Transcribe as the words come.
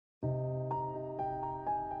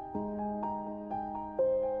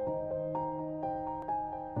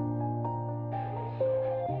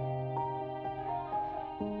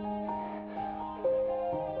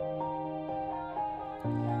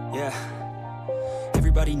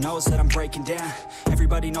Everybody knows that I'm breaking down.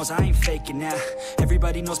 Everybody knows I ain't faking now.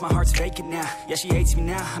 Everybody knows my heart's vacant now. Yeah, she hates me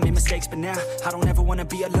now, I made mistakes but now I don't ever wanna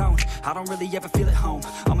be alone. I don't really ever feel at home.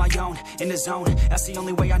 On my own, in the zone, that's the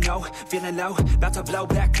only way I know. Feeling low, about to blow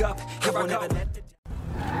back up. Here I never let the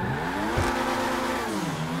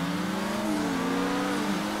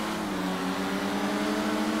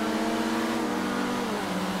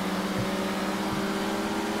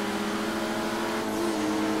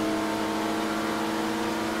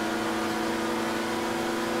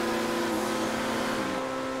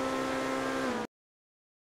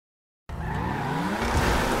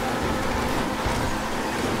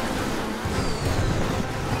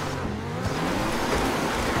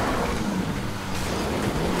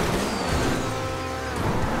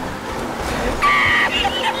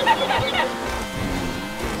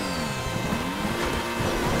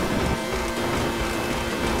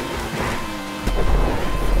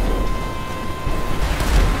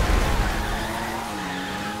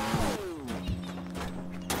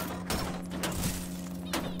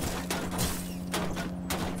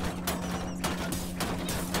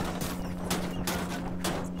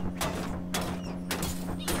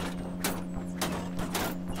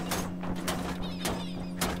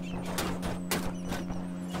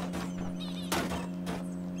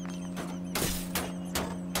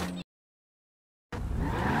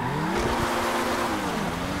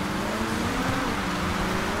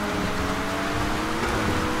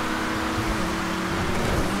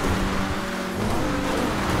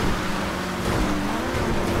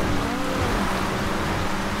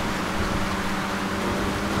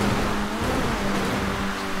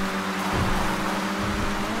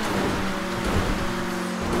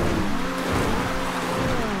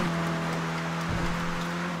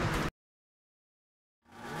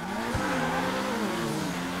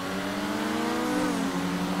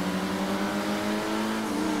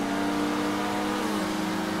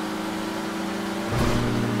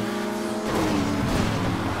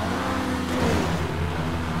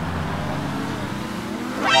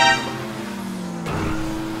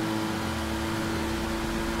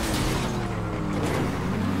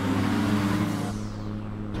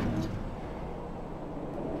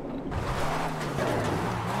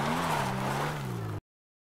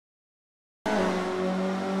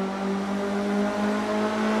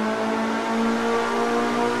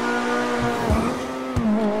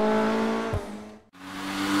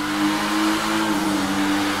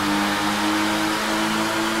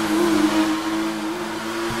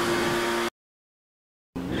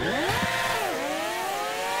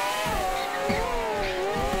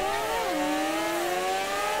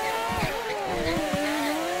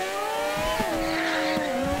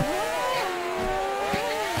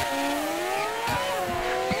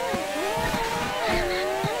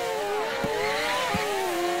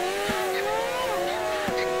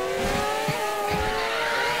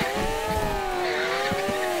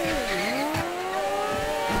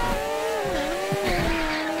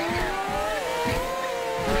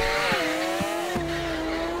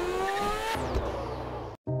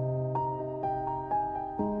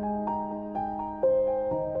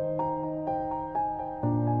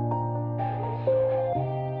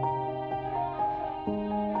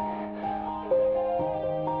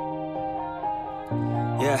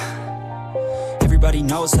Everybody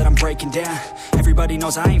knows that I'm breaking down. Everybody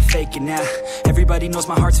knows I ain't faking now. Everybody knows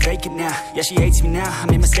my heart's vacant now. Yeah, she hates me now, I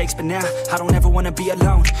made mistakes but now I don't ever wanna be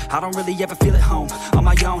alone. I don't really ever feel at home. On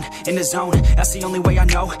my own, in the zone, that's the only way I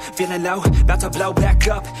know. Feeling low, about to blow back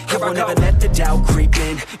up. Here I won't ever let the doubt creep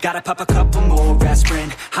in. Gotta pop a couple more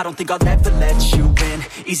aspirin. I don't think I'll ever let you in.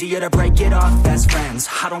 Easier to break it off as friends.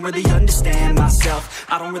 I don't really understand myself.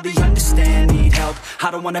 I don't really understand, need help.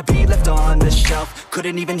 I don't wanna be left on the shelf.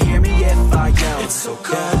 Couldn't even hear me if I yelled. It's so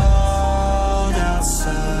cold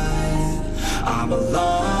outside. I'm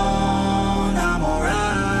alone, I'm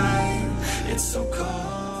alright. It's so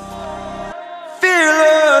cold.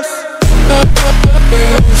 Fearless.